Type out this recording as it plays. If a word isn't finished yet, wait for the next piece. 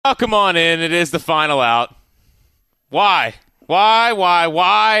Oh, come on in. It is the final out. Why? Why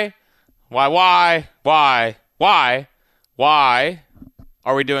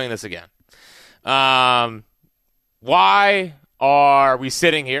are we doing this again? Why are we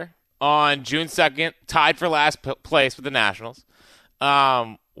sitting here on June 2nd, tied for last place with the Nationals?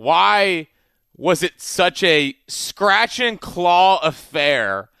 Why was it such a scratch and claw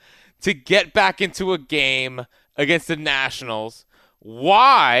affair to get back into a game against the Nationals?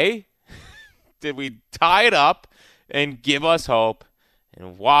 Why did we tie it up and give us hope?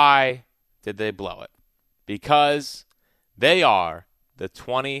 And why did they blow it? Because they are the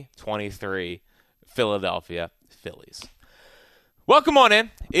 2023 Philadelphia Phillies. Welcome on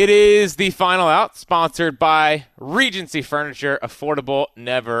in. It is the final out, sponsored by Regency Furniture. Affordable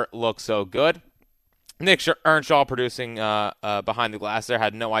never looks so good. Nick Earnshaw producing behind the glass there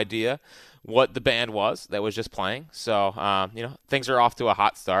had no idea what the band was that was just playing. So, things are off to a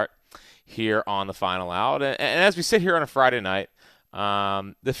hot start here on the final out. And as we sit here on a Friday night,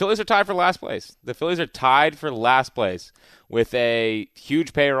 the Phillies are tied for last place. The Phillies are tied for last place with a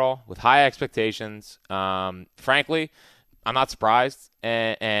huge payroll, with high expectations. Frankly, I'm not surprised.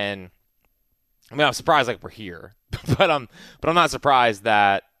 And I mean, I'm surprised like we're here, but I'm not surprised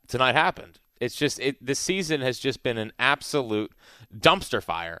that tonight happened. It's just this season has just been an absolute dumpster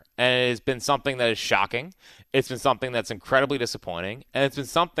fire, and it has been something that is shocking. It's been something that's incredibly disappointing, and it's been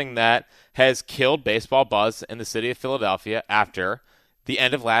something that has killed baseball buzz in the city of Philadelphia after the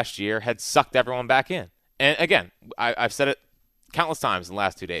end of last year had sucked everyone back in. And again, I've said it countless times in the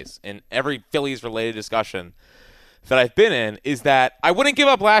last 2 days in every Phillies-related discussion that I've been in, is that I wouldn't give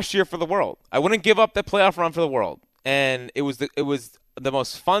up last year for the world. I wouldn't give up the playoff run for the world. And it was the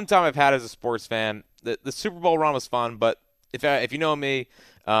most fun time I've had as a sports fan. The Super Bowl run was fun, but if you know me,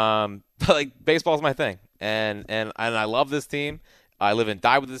 like baseball is my thing, and I love this team. I live and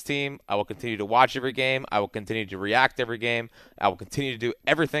die with this team. I will continue to watch every game. I will continue to react to every game. I will continue to do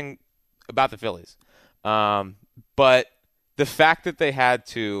everything about the Phillies. But the fact that they had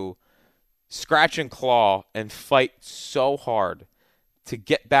to scratch and claw and fight so hard to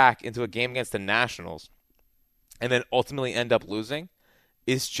get back into a game against the Nationals and then ultimately end up losing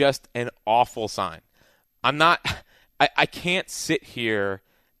is just an awful sign. I can't sit here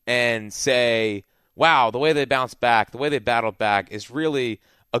and say, wow, the way they bounced back, the way they battled back is really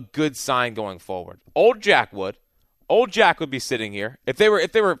a good sign going forward. Old Jack would be sitting here if they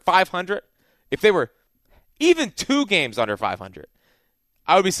were 500, if they were even 2 games under 500.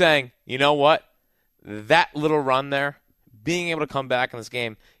 I would be saying, you know what? That little run there, being able to come back in this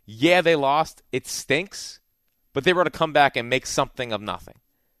game, yeah, they lost. It stinks, but they were able to come back and make something of nothing.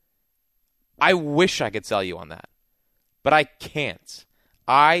 I wish I could sell you on that, but I can't.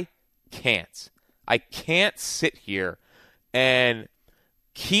 I can't sit here and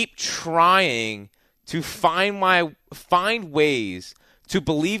keep trying to find ways to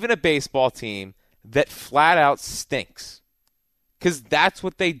believe in a baseball team that flat out stinks. Because that's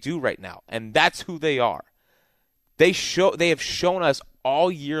what they do right now, and that's who they are. They have shown us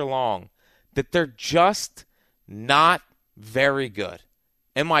all year long that they're just not very good.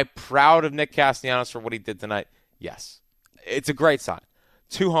 Am I proud of Nick Castellanos for what he did tonight? Yes. It's a great sign.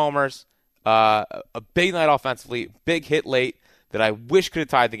 2 homers, a big night offensively, big hit late that I wish could have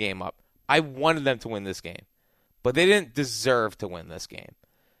tied the game up. I wanted them to win this game, but they didn't deserve to win this game.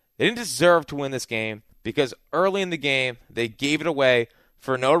 They didn't deserve to win this game because early in the game, they gave it away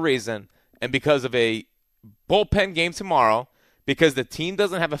for no reason, and because of a bullpen game tomorrow, because the team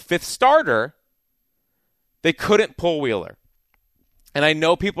doesn't have a 5th starter, they couldn't pull Wheeler. And I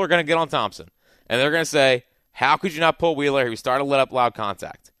know people are going to get on Thompson, and they're going to say, how could you not pull Wheeler? He started to let up loud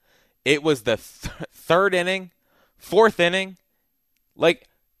contact. It was the 3rd inning, 4th inning. Like,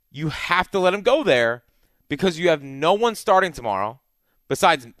 you have to let him go there because you have no one starting tomorrow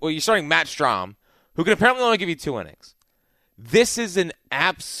besides, well, you're starting Matt Strahm, who can apparently only give you 2 innings. This is an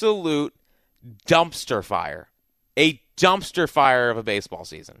absolute dumpster fire. A dumpster fire of a baseball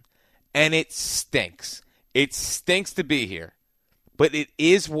season. And it stinks. It stinks to be here. But it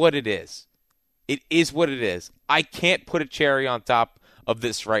is what it is. It is what it is. I can't put a cherry on top of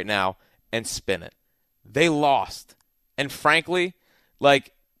this right now and spin it. They lost. And frankly,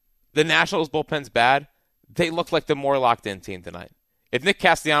 like, the Nationals bullpen's bad. They look like the more locked-in team tonight. If Nick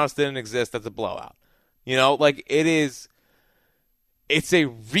Castellanos didn't exist, that's a blowout. You know, like, it's a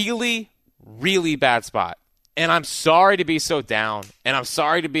really, really bad spot. And I'm sorry to be so down. And I'm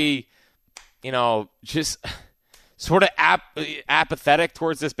sorry to be, just sort of apathetic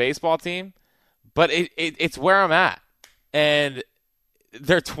towards this baseball team. But it's where I'm at. And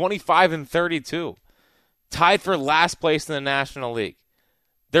they're 25-32, tied for last place in the National League.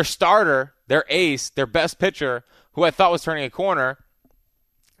 their starter, their ace, their best pitcher, who I thought was turning a corner,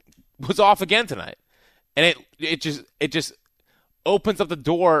 was off again tonight. And it just opens up the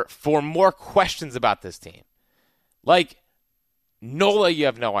door for more questions about this team. Like, Nola, you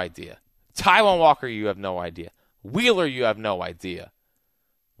have no idea. Taijuan Walker, you have no idea. Wheeler, you have no idea.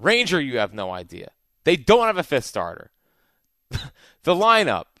 Ranger, you have no idea. They don't have a fifth starter. The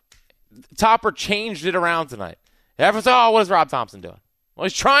lineup, Topper changed it around tonight. Everyone's like, oh, what is Rob Thompson doing? Well,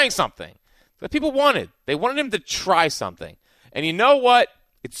 he's trying something that people wanted. They wanted him to try something. And you know what?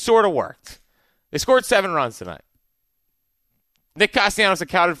 It sort of worked. They scored 7 runs tonight. Nick Castellanos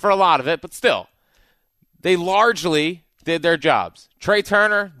accounted for a lot of it, but still, they largely did their jobs. Trey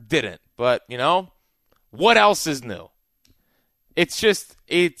Turner didn't. But, what else is new? It's just,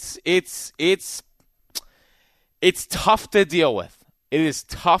 it's tough to deal with. It is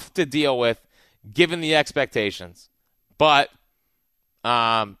tough to deal with given the expectations. But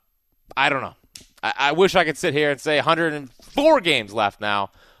I don't know. I wish I could sit here and say 104 games left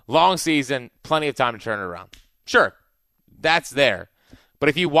now. Long season, plenty of time to turn it around. Sure, that's there. But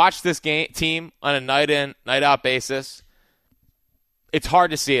if you watch this team on a night-in, night-out basis, it's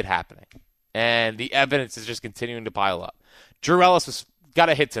hard to see it happening. And the evidence is just continuing to pile up. Drew Ellis got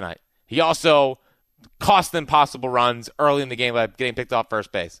a hit tonight. He also cost them possible runs early in the game by getting picked off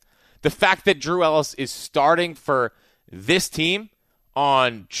first base. The fact that Drew Ellis is starting for this team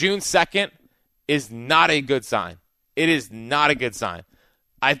on June 2nd is not a good sign. It is not a good sign.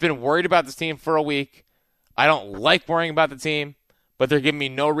 I've been worried about this team for a week. I don't like worrying about the team, but they're giving me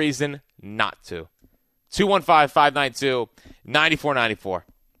no reason not to. 215-592-9494.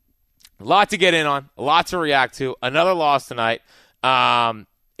 A lot to get in on, a lot to react to. Another loss tonight.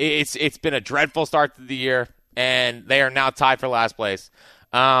 It's been a dreadful start to the year, and they are now tied for last place.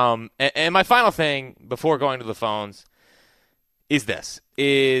 And my final thing before going to the phones is this: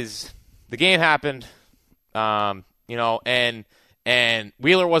 is the game happened, and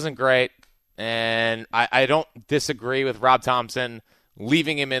Wheeler wasn't great, and I don't disagree with Rob Thompson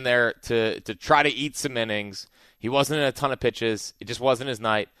leaving him in there to try to eat some innings. He wasn't in a ton of pitches. It just wasn't his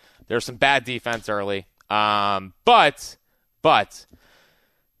night. There was some bad defense early. But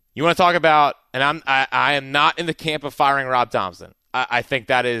you want to talk about, and I am not in the camp of firing Rob Thompson. I think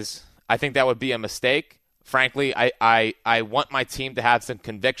that would be a mistake. Frankly, I want my team to have some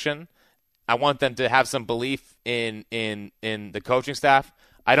conviction. I want them to have some belief in the coaching staff.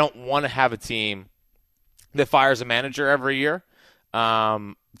 I don't want to have a team that fires a manager every year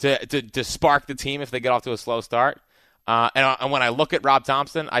to spark the team if they get off to a slow start. And when I look at Rob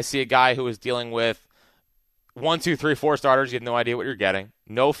Thompson, I see a guy who is dealing with 1, 2, 3, 4 starters. You have no idea what you're getting.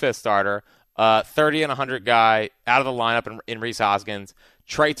 No fifth starter. 30 and 100 guy out of the lineup in Rhys Hoskins.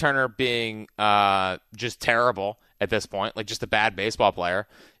 Trey Turner being just terrible at this point, like just a bad baseball player.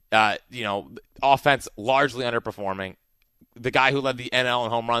 Offense largely underperforming. The guy who led the NL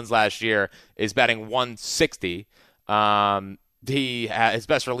in home runs last year is batting 160. His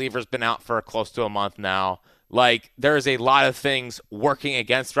best reliever's been out for close to a month now. Like, there's a lot of things working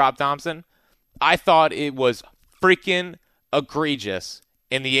against Rob Thompson. I thought it was freaking egregious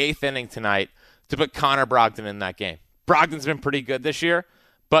in the 8th inning tonight to put Connor Brogdon in that game. Brogdon's been pretty good this year,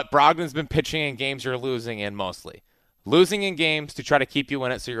 but Brogdon's been pitching in games you're losing in mostly. Losing in games to try to keep you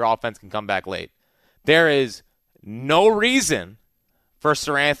in it so your offense can come back late. There is no reason for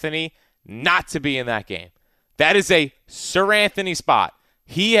Sir Anthony not to be in that game. That is a Sir Anthony spot.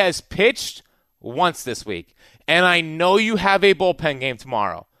 He has pitched once this week. And I know you have a bullpen game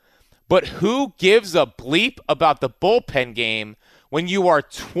tomorrow. But who gives a bleep about the bullpen game when you are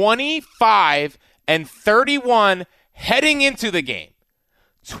 25-31 heading into the game?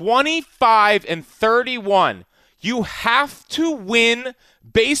 25-31. You have to win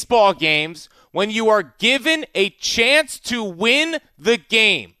baseball games when you are given a chance to win the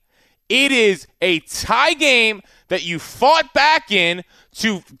game. It is a tie game that you fought back in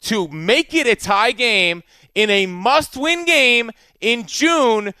to make it a tie game in a must-win game in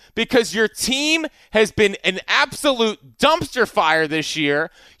June because your team has been an absolute dumpster fire this year.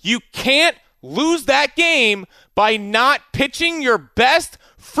 You can't lose that game by not pitching your best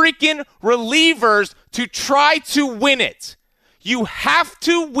freaking relievers to try to win it. You have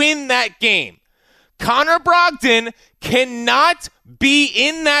to win that game. Connor Brogdon cannot be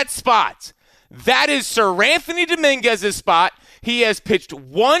in that spot. That is Sir Anthony Dominguez's spot. He has pitched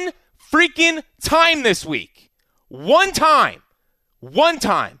one freaking time this week. One time.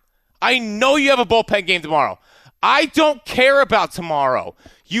 I know you have a bullpen game tomorrow. I don't care about tomorrow.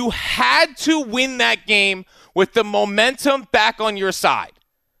 You had to win that game with the momentum back on your side.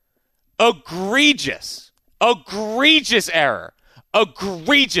 Egregious error.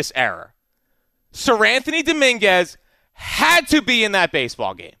 Egregious error. Sir Anthony Dominguez had to be in that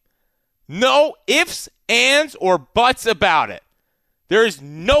baseball game. No ifs, ands, or buts about it. There is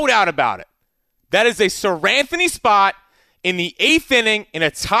no doubt about it. That is a Sir Anthony spot in the 8th inning in a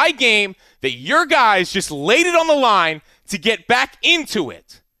tie game that your guys just laid it on the line to get back into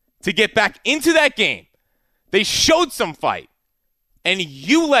it, to get back into that game. They showed some fight, and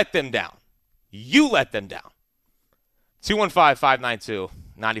you let them down. You let them down.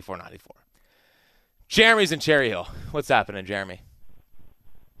 215-592-9494. Jeremy's in Cherry Hill. What's happening, Jeremy?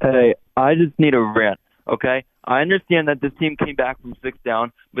 Hey, I just need a rant, okay? I understand that this team came back from 6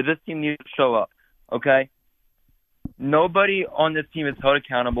 down, but this team needs to show up, okay? Nobody on this team is held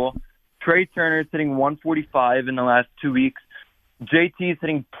accountable. Trey Turner is hitting 145 in the last 2 weeks. JT is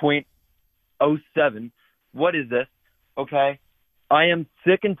hitting .07. What is this, okay? I am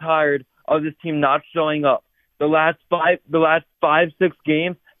sick and tired of this team not showing up. The last five, 6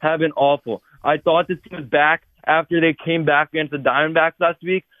 games have been awful. I thought this team was back after they came back against the Diamondbacks last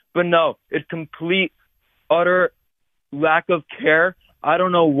week, but no, it's complete, utter lack of care. I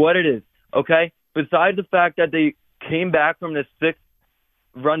don't know what it is, okay? Besides the fact that they came back from the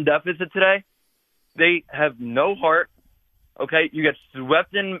 6-run deficit today, they have no heart, okay? You get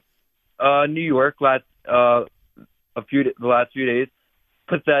swept in New York the last few days.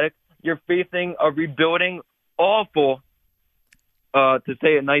 Pathetic. You're facing a rebuilding awful, to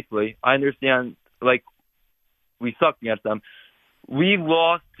say it nicely. I understand, we sucked against them. We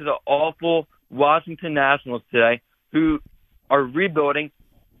lost to the awful Washington Nationals today, who are rebuilding.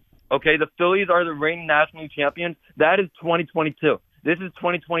 Okay, the Phillies are the reigning national champions. That is 2022. This is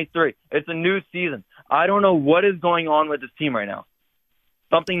 2023. It's a new season. I don't know what is going on with this team right now.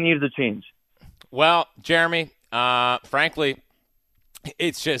 Something needs to change. Well, Jeremy, frankly,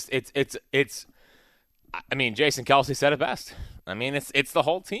 it's I mean, Jason Kelsey said it best. I mean, it's the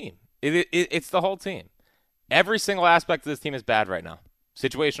whole team. It's the whole team. Every single aspect of this team is bad right now.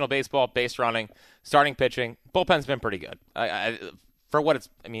 Situational baseball, base running, starting pitching. Bullpen's been pretty good. For what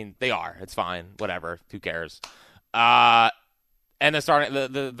they are. It's fine. Whatever. Who cares? And the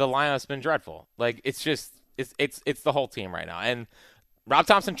lineup's been dreadful. It's the whole team right now. And Rob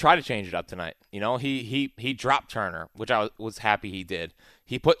Thompson tried to change it up tonight. He dropped Turner, which I was happy he did.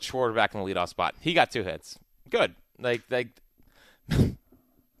 He put Schwarber back in the leadoff spot. He got 2 hits. Good.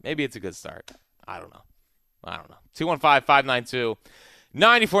 Maybe it's a good start. I don't know.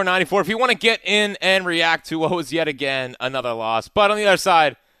 215-592-9494. If you want to get in and react to what was yet again another loss. But on the other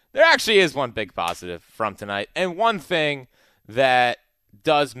side, there actually is one big positive from tonight. And one thing that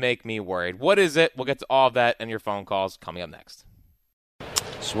does make me worried. What is it? We'll get to all of that and your phone calls coming up next.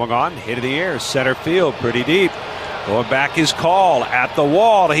 Swung on, hit in the air, center field, pretty deep. Going back his call at the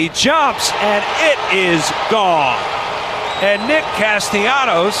wall. He jumps, and it is gone. And Nick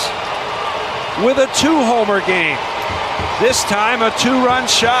Castellanos with a 2-homer game. This time a 2-run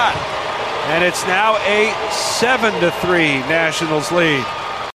shot. And it's now a 7-3 Nationals lead.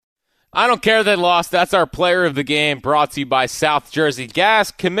 I don't care they lost. That's our player of the game, brought to you by South Jersey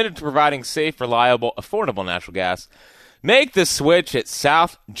Gas, committed to providing safe, reliable, affordable natural gas. Make the switch at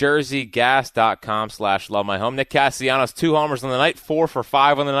southjerseygas.com/lovemyhome. Nick Castellanos, 2 homers on the night, 4 for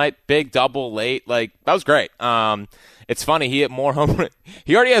 5 on the night, big double late. That was great. It's funny, he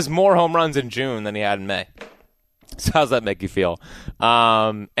already has more home runs in June than he had in May. So how does that make you feel?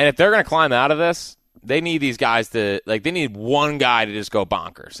 And if they're going to climb out of this, they need these guys they need one guy to just go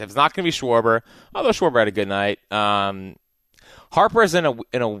bonkers. If it's not going to be Schwarber, although Schwarber had a good night. Harper's in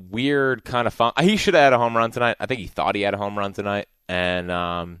a weird kind of fun. He should have had a home run tonight. I think he thought he had a home run tonight, and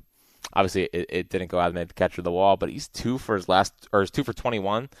obviously it didn't go out. Made the catcher the wall, but he's 2 for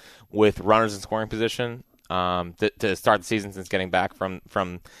 21 with runners in scoring position to start the season since getting back from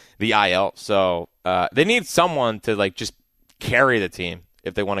the IL. So they need someone to just carry the team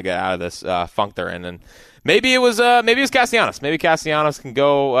if they want to get out of this funk they're in. And maybe it was Castellanos. Maybe Castellanos can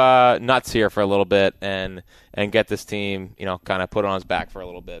go nuts here for a little bit and get this team, kind of put on his back for a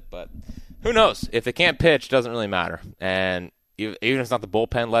little bit. But who knows? If they can't pitch, it doesn't really matter. And even if it's not the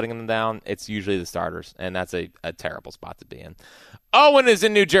bullpen letting them down, it's usually the starters, and that's a terrible spot to be in. Owen is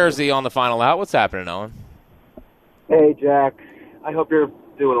in New Jersey on the final out. What's happening, Owen? Hey, Jack. I hope you're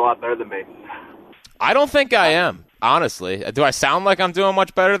doing a lot better than me. I don't think I am, honestly. Do I sound like I'm doing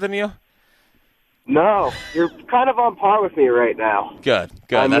much better than you? No, you're kind of on par with me right now. Good.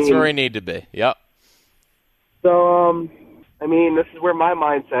 That's where we need to be. Yep. So, this is where my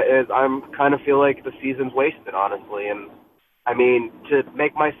mindset is. I'm kind of feel like the season's wasted, honestly. And, to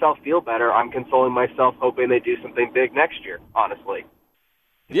make myself feel better, I'm consoling myself hoping they do something big next year, honestly.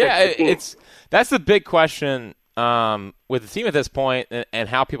 Yeah, that's the big question with the team at this point and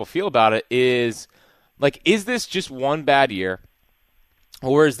how people feel about it is, like, is this just one bad year?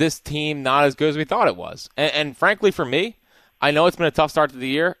 Or is this team not as good as we thought it was? And frankly, for me, I know it's been a tough start to the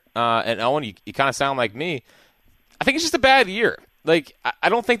year. And Owen, you kind of sound like me. I think it's just a bad year. Like, I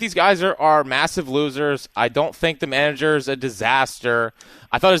don't think these guys are massive losers. I don't think the manager's a disaster.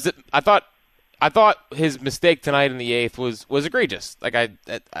 I thought his mistake tonight in the eighth was egregious. Like,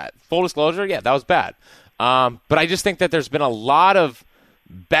 full disclosure, yeah, that was bad. But I just think that there's been a lot of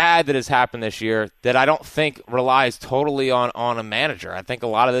bad that has happened this year that I don't think relies totally on a manager. I think a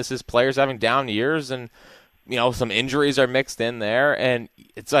lot of this is players having down years, and some injuries are mixed in there, and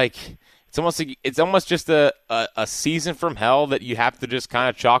it's like it's almost just a season from hell that you have to just kind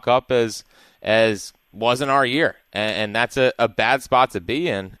of chalk up as wasn't our year, and that's a bad spot to be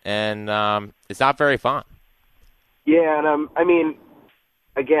in, and it's not very fun. Yeah, and I mean,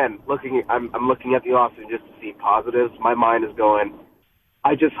 again, I'm looking at the offseason just to see positives. My mind is going,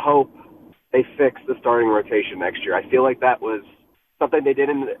 I just hope they fix the starting rotation next year. I feel like that was something they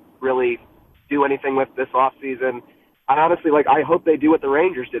didn't really do anything with this offseason. I honestly, I hope they do what the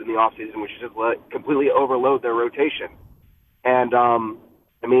Rangers did in the offseason, which is just completely overload their rotation. And,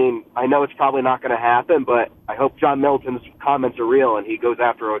 I mean, I know it's probably not going to happen, but I hope John Middleton's comments are real and he goes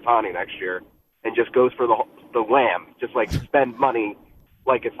after Ohtani next year and just goes for the wham, just spend money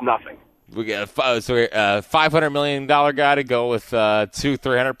like it's nothing. We got a $500 million guy to go with two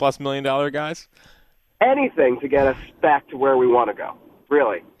 $300+ million guys. Anything to get us back to where we want to go.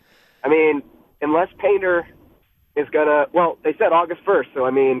 Really, I mean, unless Painter is gonna. Well, they said August 1st, so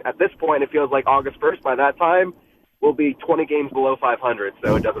I mean, at this point, it feels like August 1st. By that time, we'll be 20 games below 500,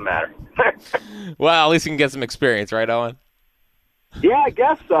 so it doesn't matter. Well, at least you can get some experience, right, Owen? Yeah, I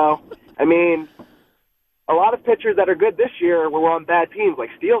guess so. I mean, a lot of pitchers that are good this year were on bad teams, like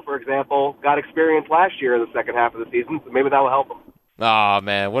Steele, for example, got experience last year in the second half of the season, so maybe that will help him. Oh,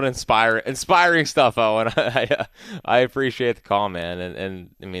 man, what inspiring stuff, Owen. I appreciate the call, man.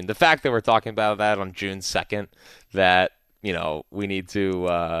 And I mean, the fact that we're talking about that on June 2nd, that, we need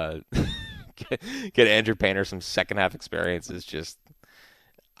to get Andrew Painter some second-half experience is just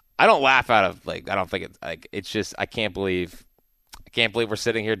 – I don't laugh out of, I don't think it's – it's just – I can't believe we're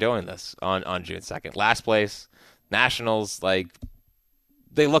sitting here doing this on June 2nd. Last place, Nationals,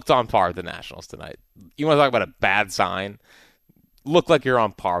 they looked on par with the Nationals tonight. You want to talk about a bad sign? Look like you're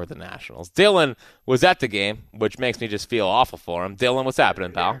on par with the Nationals. Dylan was at the game, which makes me just feel awful for him. Dylan, what's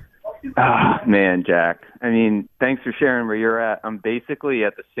happening, pal? Man, Jack. I mean, thanks for sharing where you're at. I'm basically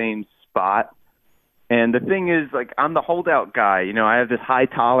at the same spot. And the thing is, I'm the holdout guy. I have this high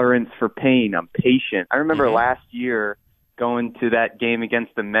tolerance for pain. I'm patient. I remember last year going to that game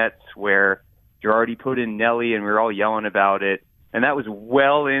against the Mets where Girardi put in Nelly and we were all yelling about it. And that was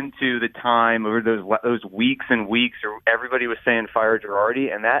well into the time over those weeks and weeks where everybody was saying fire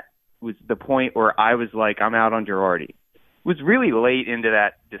Girardi. And that was the point where I was like, I'm out on Girardi. It was really late into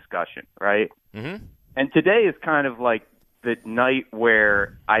that discussion, right? Mm-hmm. And today is kind of like the night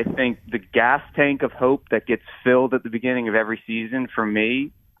where I think the gas tank of hope that gets filled at the beginning of every season, for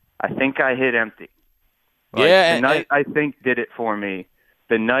me, I think I hit empty. The night I think did it for me.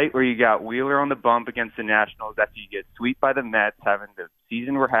 The night where you got Wheeler on the bump against the Nationals after you get swept by the Mets, having the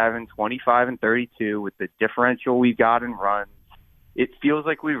season we're having, 25-32, with the differential we got in runs, it feels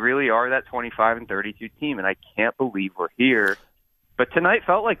like we really are that 25-32 team, and I can't believe we're here. But tonight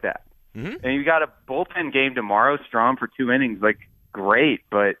felt like that. Mm-hmm. And you got a bullpen game tomorrow, Strom for 2 innings, great.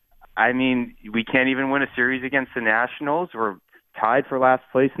 But, I mean, we can't even win a series against the Nationals. We're tied for last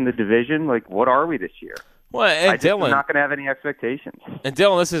place in the division. What are we this year? Well, and Dylan, I'm not going to have any expectations. And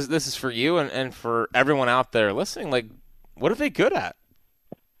Dylan, this is for you and for everyone out there listening. What are they good at?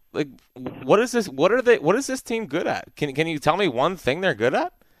 What is this? What is this team good at? Can you tell me one thing they're good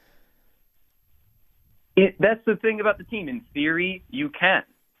at? That's the thing about the team. In theory, you can.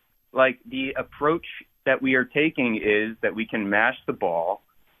 The approach that we are taking is that we can mash the ball.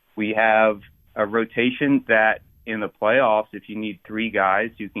 We have a rotation that in the playoffs, if you need 3 guys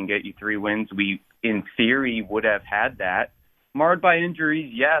who can get you 3 wins, we, in theory, would have had that. Marred by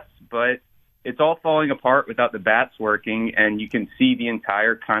injuries, yes, but it's all falling apart without the bats working, and you can see the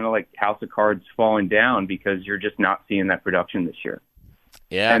entire kind of house of cards falling down because you're just not seeing that production this year.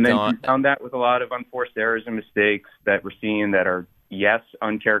 Yeah, and then you found that with a lot of unforced errors and mistakes that we're seeing that are, yes,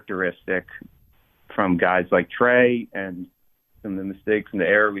 uncharacteristic from guys like Trey and some of the mistakes and the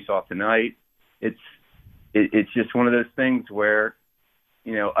error we saw tonight. It's just one of those things where,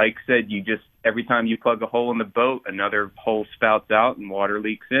 Ike said every time you plug a hole in the boat, another hole spouts out and water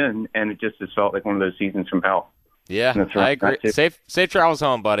leaks in, and it just has felt like one of those seasons from hell. Yeah, I agree. Safe travels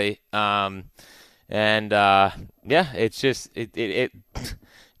home, buddy. And And yeah, it's just it's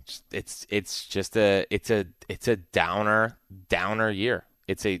just a downer year.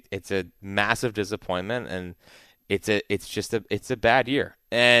 It's a massive disappointment, and it's a bad year.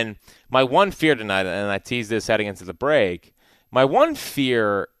 And my one fear tonight, and I teased this heading into the break, my one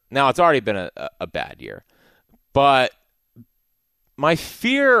fear, now it's already been a bad year, but my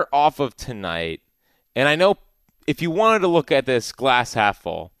fear off of tonight, and I know if you wanted to look at this glass half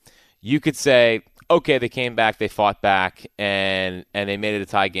full, you could say, okay, they came back, they fought back, and they made it a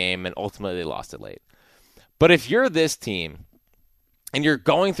tie game, and ultimately they lost it late. But if you're this team, and you're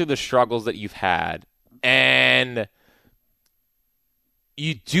going through the struggles that you've had, and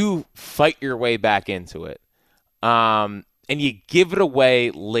you do fight your way back into it, and you give it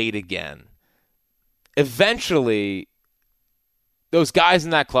away late again, eventually those guys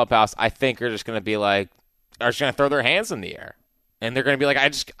in that clubhouse, I think, are just going to be like, are just going to throw their hands in the air. And they're going to be like,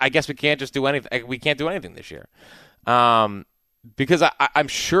 I guess we can't just do anything. We can't do anything this year. Because I'm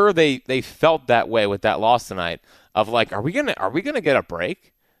sure they felt that way with that loss tonight of like, are we going to get a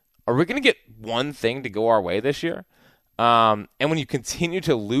break? Are we going to get one thing to go our way this year? And when you continue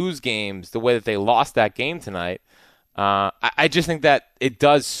to lose games the way that they lost that game tonight, I just think that it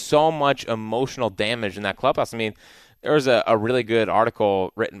does so much emotional damage in that clubhouse. I mean, there was a really good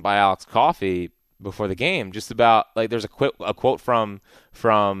article written by Alex Coffey before the game, just about like there's a quote from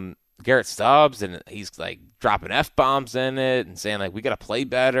Garrett Stubbs, and he's like dropping F-bombs in it and saying like we got to play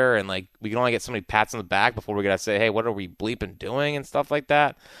better, and like we can only get so many pats on the back before we got to say, hey, what are we bleeping doing and stuff like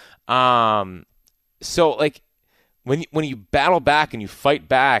that. So like when you battle back and you fight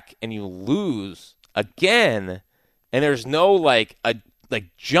back and you lose again, and there's no like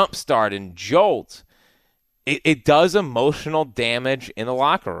jump start and jolt, it does emotional damage in the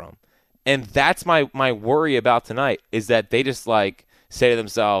locker room. And that's my worry about tonight, is that they just like say to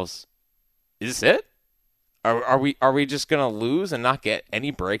themselves, is this it? Are we just going to lose and not get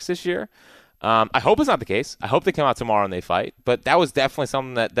any breaks this year? I hope it's not the case. I hope they come out tomorrow and they fight. But that was definitely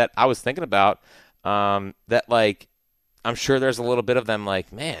something that I was thinking about, that like I'm sure there's a little bit of them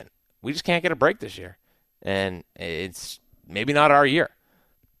like, man, we just can't get a break this year. And it's maybe not our year.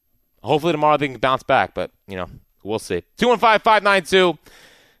 Hopefully tomorrow they can bounce back, but, we'll see.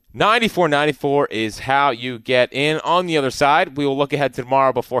 215-592-9494 is how you get in. On the other side, we will look ahead to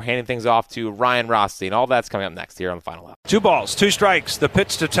tomorrow before handing things off to Ryan Rothstein. All that's coming up next here on the Final Out. 2 balls, 2 strikes. The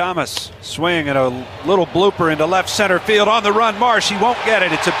pitch to Thomas. Swing and a little blooper into left center field. On the run, Marsh. He won't get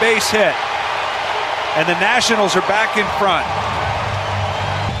it. It's a base hit. And the Nationals are back in front.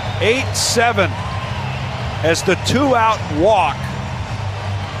 8-7 as the 2-out walk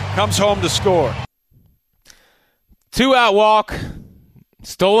comes home to score. 2-out walk,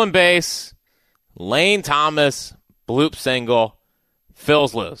 stolen base, Lane Thomas, bloop single,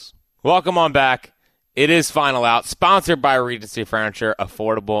 Phil's lose. Welcome on back. It is Final Out, sponsored by Regency Furniture.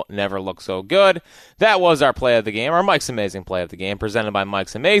 Affordable, never looked so good. That was our play of the game, our Mike's Amazing play of the game, presented by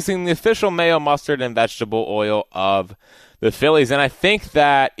Mike's Amazing, the official mayo, mustard, and vegetable oil of the Phillies. And I think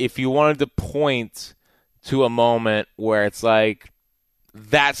that if you wanted to point to a moment where it's like,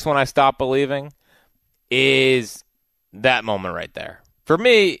 that's when I stopped believing, is that moment right there. For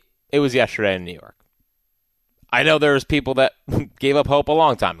me, it was yesterday in New York. I know there's people that gave up hope a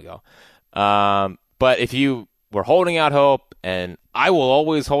long time ago. But if you were holding out hope, and I will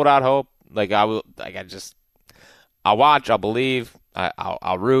always hold out hope, I'll watch, I'll believe,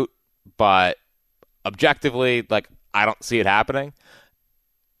 I'll root, but objectively, I don't see it happening.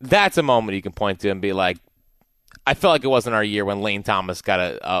 That's a moment you can point to and be like, I felt like it wasn't our year when Lane Thomas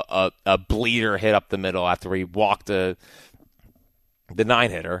got a bleeder hit up the middle after he walked the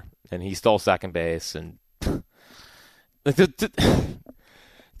 9-hitter and he stole second base, and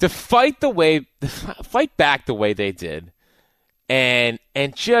to fight back the way they did, and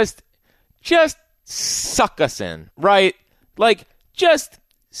just suck us in, right? Like, just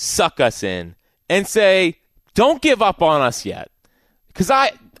suck us in and say, don't give up on us yet, because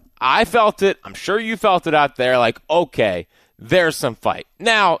I felt it. I'm sure you felt it out there. Like, okay, there's some fight.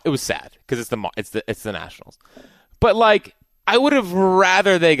 Now it was sad because it's the Nationals, but I would have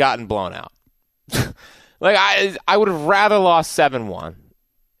rather they gotten blown out. I would have rather lost 7-1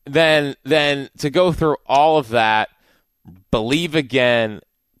 than to go through all of that, believe again,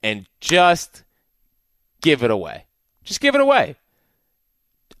 and just give it away. Just give it away.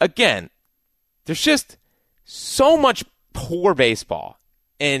 Again, there's just so much poor baseball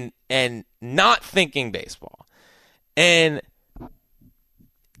and not thinking baseball. And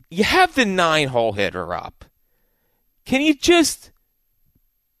you have the 9-hole hitter up. Can you just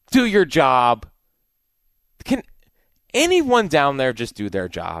do your job? Can anyone down there just do their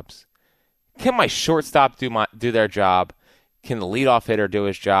jobs? Can my shortstop do their job? Can the leadoff hitter do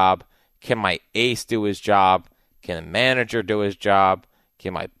his job? Can my ace do his job? Can the manager do his job?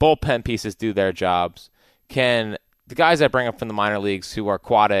 Can my bullpen pieces do their jobs? Can the guys I bring up from the minor leagues who are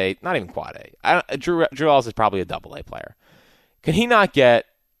quad A, not even quad A, Drew Ellis is probably a double A player. Can he not get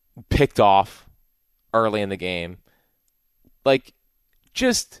picked off early in the game? Like,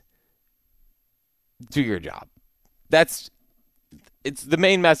 just do your job. It's the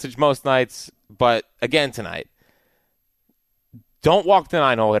main message most nights, but again tonight, don't walk the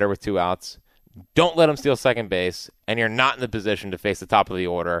 9-hole hitter with 2 outs. Don't let him steal second base, and you're not in the position to face the top of the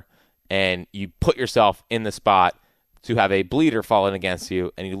order, and you put yourself in the spot to have a bleeder falling against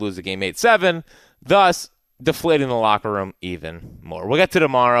you, and you lose the game 8-7, thus deflating the locker room even more. We'll get to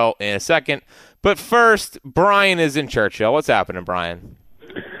tomorrow in a second, but first, Brian is in Churchill. What's happening, Brian?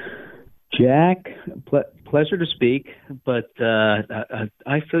 Jack, pleasure to speak, but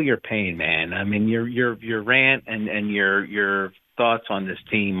I feel your pain, man. I mean, your rant and your thoughts on this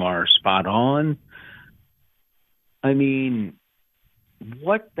team are spot on. I mean,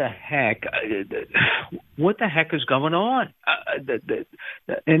 what the heck? What the heck is going on?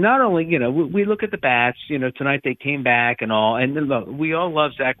 And not only, we look at the bats. Tonight they came back and all, and look, we all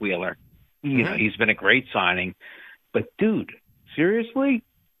love Zach Wheeler. He's been a great signing, but dude, seriously.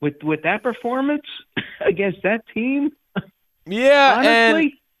 With that performance against that team, yeah,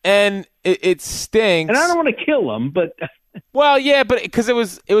 honestly, and it stinks. And I don't want to kill him, but well, yeah, but because it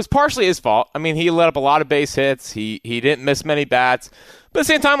was partially his fault. I mean, he let up a lot of base hits. He didn't miss many bats, but at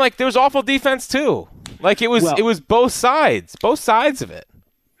the same time, like there was awful defense too. Like it was both sides of it.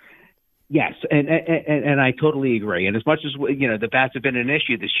 Yes, and I totally agree. And as much as the bats have been an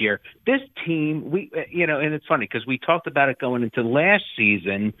issue this year, this team, and it's funny because we talked about it going into last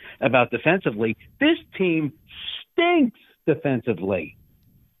season about defensively. This team stinks defensively.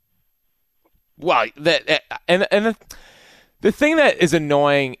 Well, the thing that is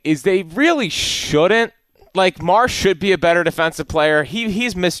annoying is they really shouldn't. Like Marsh should be a better defensive player.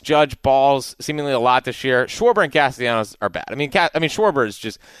 He's misjudged balls seemingly a lot this year. Schwarber and Castellanos are bad. I mean, Schwarber is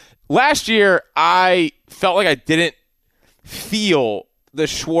just. Last year, I felt like I didn't feel the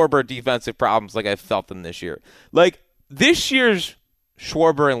Schwarber defensive problems like I felt them this year. Like, this year's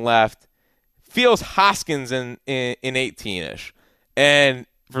Schwarber in left feels Hoskins in 18-ish. And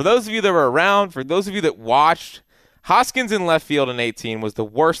for those of you that were around, for those of you that watched, Hoskins in left field in 18 was the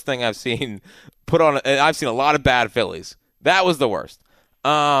worst thing I've seen put on. And I've seen a lot of bad Phillies. That was the worst.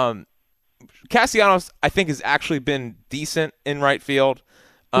 Castellanos, I think, has actually been decent in right field.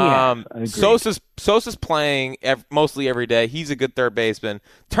 Sosa's playing mostly every day. He's a good third baseman.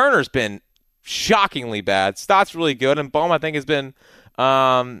 Turner's been shockingly bad. Stott's really good, and Bohm I think has been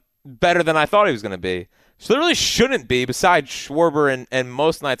better than I thought he was going to be. So there really shouldn't be, besides Schwarber and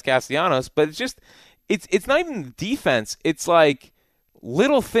most nights Castellanos. But it's not even the defense. It's like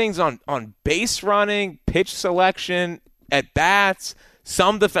little things on base running, pitch selection, at bats,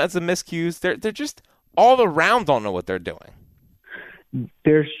 some defensive miscues. They're just all around don't know what they're doing.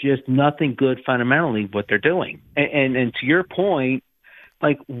 There's just nothing good fundamentally what they're doing. And to your point,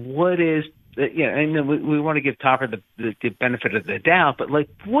 like what is and we want to give Topper the benefit of the doubt, but like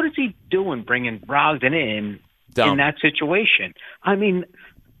what is he doing bringing Brogdon in that situation? I mean,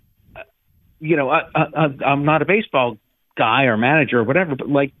 I'm not a baseball guy or manager or whatever, but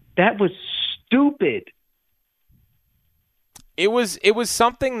like that was stupid. It was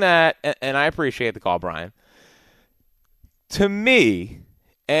something that, and I appreciate the call, Brian. To me,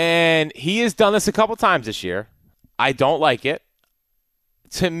 and he has done this a couple times this year, I don't like it.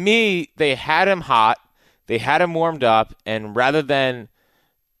 To me, they had him hot, they had him warmed up, and rather than,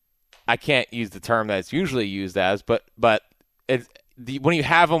 I can't use the term that it's usually used as, but when you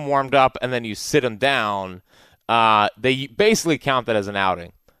have him warmed up and then you sit him down, they basically count that as an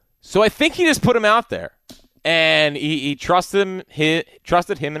outing. So I think he just put him out there, and he trusted him. He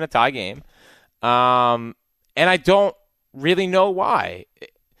trusted him in a tie game, and I don't really know why.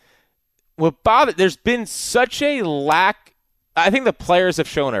 What bothered? There's been such a lack. I think the players have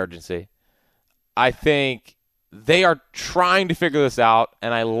shown urgency. I think they are trying to figure this out,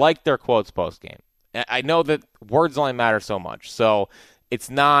 and I like their quotes post game. I know that words only matter so much, so it's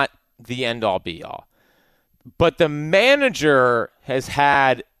not the end all be all. But the manager has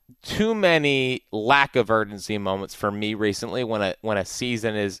had too many lack of urgency moments for me recently when a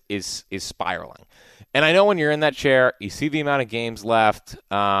season is spiraling. And I know when you're in that chair, you see the amount of games left,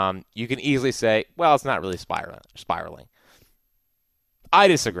 you can easily say, well, it's not really spiraling. I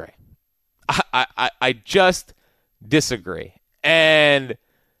disagree. I just disagree. And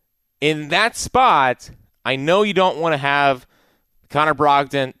in that spot, I know you don't want to have Connor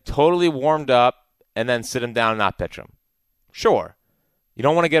Brogdon totally warmed up and then sit him down and not pitch him. Sure. You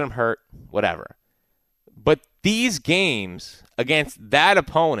don't want to get him hurt, whatever. But these games against that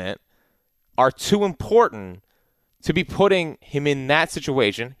opponent are too important to be putting him in that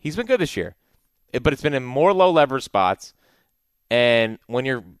situation. He's been good this year, but it's been in more low-leverage spots and when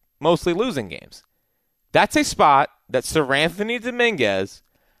you're mostly losing games. That's a spot that Seranthony Dominguez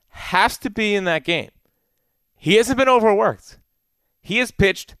has to be in that game. He hasn't been overworked. He has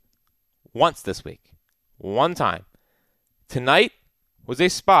pitched once this week. One time. Tonight was a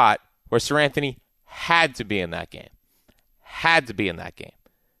spot where Seranthony had to be in that game. Had to be in that game.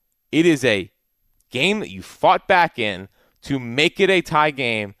 It is a game that you fought back in to make it a tie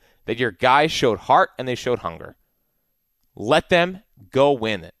game, that your guys showed heart and they showed hunger. Let them go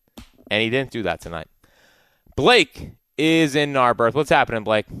win it. And he didn't do that tonight. Blake is in Narberth. What's happening,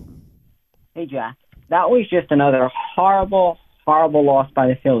 Blake? Hey, Jack. That was just another horrible, horrible loss by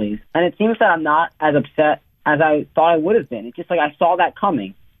the Phillies. And it seems that I'm not as upset as I thought I would have been. It's just like I saw that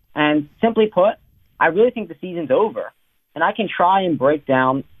coming. And simply put, I really think the season's over. And I can try and break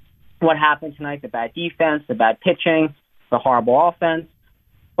down what happened tonight, the bad defense, the bad pitching, the horrible offense.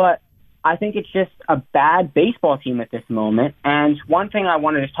 But I think it's just a bad baseball team at this moment. And one thing I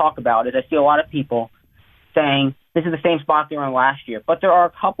wanted to talk about is I see a lot of people saying this is the same spot they were in last year. But there are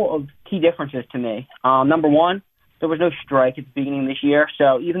a couple of key differences to me. Number one, there was no strike at the beginning of this year.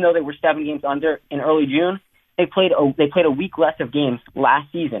 So even though they were 7 games under in early June, they played a week less of games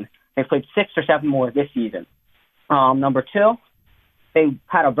last season. They played 6 or 7 more this season. Number two, they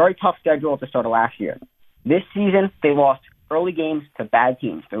had a very tough schedule at the start of last year. This season, they lost early games to bad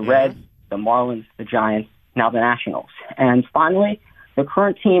teams, the Reds, the Marlins, the Giants, now the Nationals. And finally, the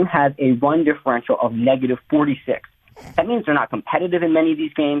current team has a run differential of negative 46. That means they're not competitive in many of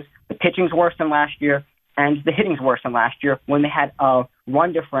these games. The pitching's worse than last year, and the hitting's worse than last year when they had a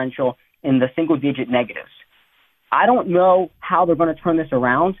run differential in the single-digit negatives. I don't know how they're going to turn this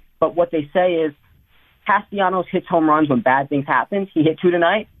around, but what they say is Castellanos hits home runs when bad things happen. He hit 2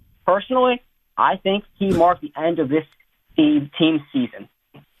 tonight. Personally, I think he marked the end of this team's season.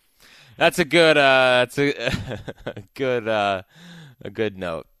 That's a good, a good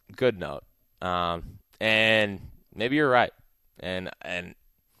note. Good note. And maybe you're right. And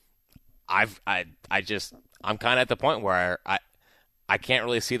I'm kind of at the point where I can't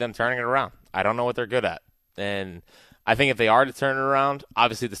really see them turning it around. I don't know what they're good at. And I think if they are to turn it around,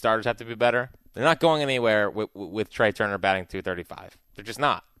 obviously the starters have to be better. They're not going anywhere with Trey Turner batting .235. They're just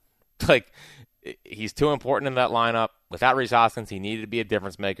not. Like, he's too important in that lineup. Without Rhys Hoskins, he needed to be a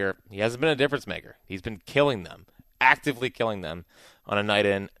difference maker. He hasn't been a difference maker. He's been killing them, actively killing them on a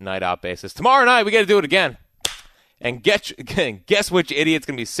night-in, night-out basis. Tomorrow night, we got to do it again. And guess which idiot's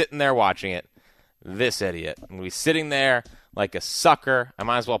going to be sitting there watching it? This idiot. I'm going to be sitting there like a sucker. I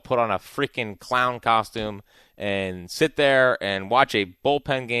might as well put on a freaking clown costume and sit there and watch a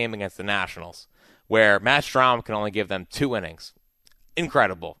bullpen game against the Nationals where Matt Strahm can only give them 2 innings.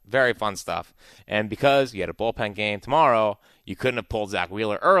 Incredible. Very fun stuff. And because you had a bullpen game tomorrow, you couldn't have pulled Zach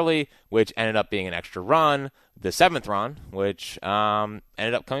Wheeler early, which ended up being an extra run, the 7th run, which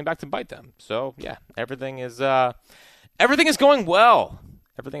ended up coming back to bite them. So, yeah, everything is going well.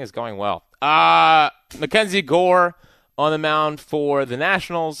 Everything is going well. Mackenzie Gore on the mound for the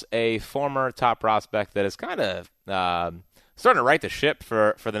Nationals, a former top prospect that is kind of starting to right the ship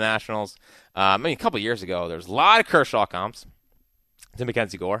for the Nationals. A couple of years ago, there was a lot of Kershaw comps to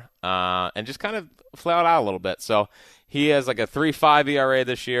Mackenzie Gore, and just kind of flailed out a little bit. So he has like a 3.5 ERA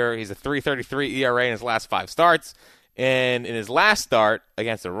this year. He's a 3.33 ERA in his last 5 starts. And in his last start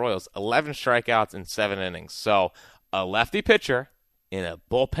against the Royals, 11 strikeouts in 7 innings. So a lefty pitcher in a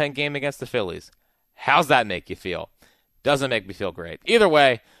bullpen game against the Phillies. How's that make you feel? Doesn't make me feel great. Either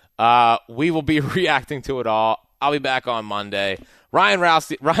way, we will be reacting to it all. I'll be back on Monday. Ryan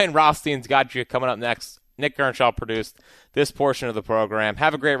Rothstein's got you coming up next. Nick Earnshaw produced this portion of the program.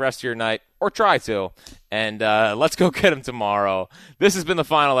 Have a great rest of your night, or try to, and let's go get him tomorrow. This has been The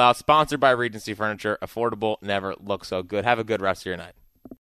Final Out, sponsored by Regency Furniture. Affordable never looks so good. Have a good rest of your night.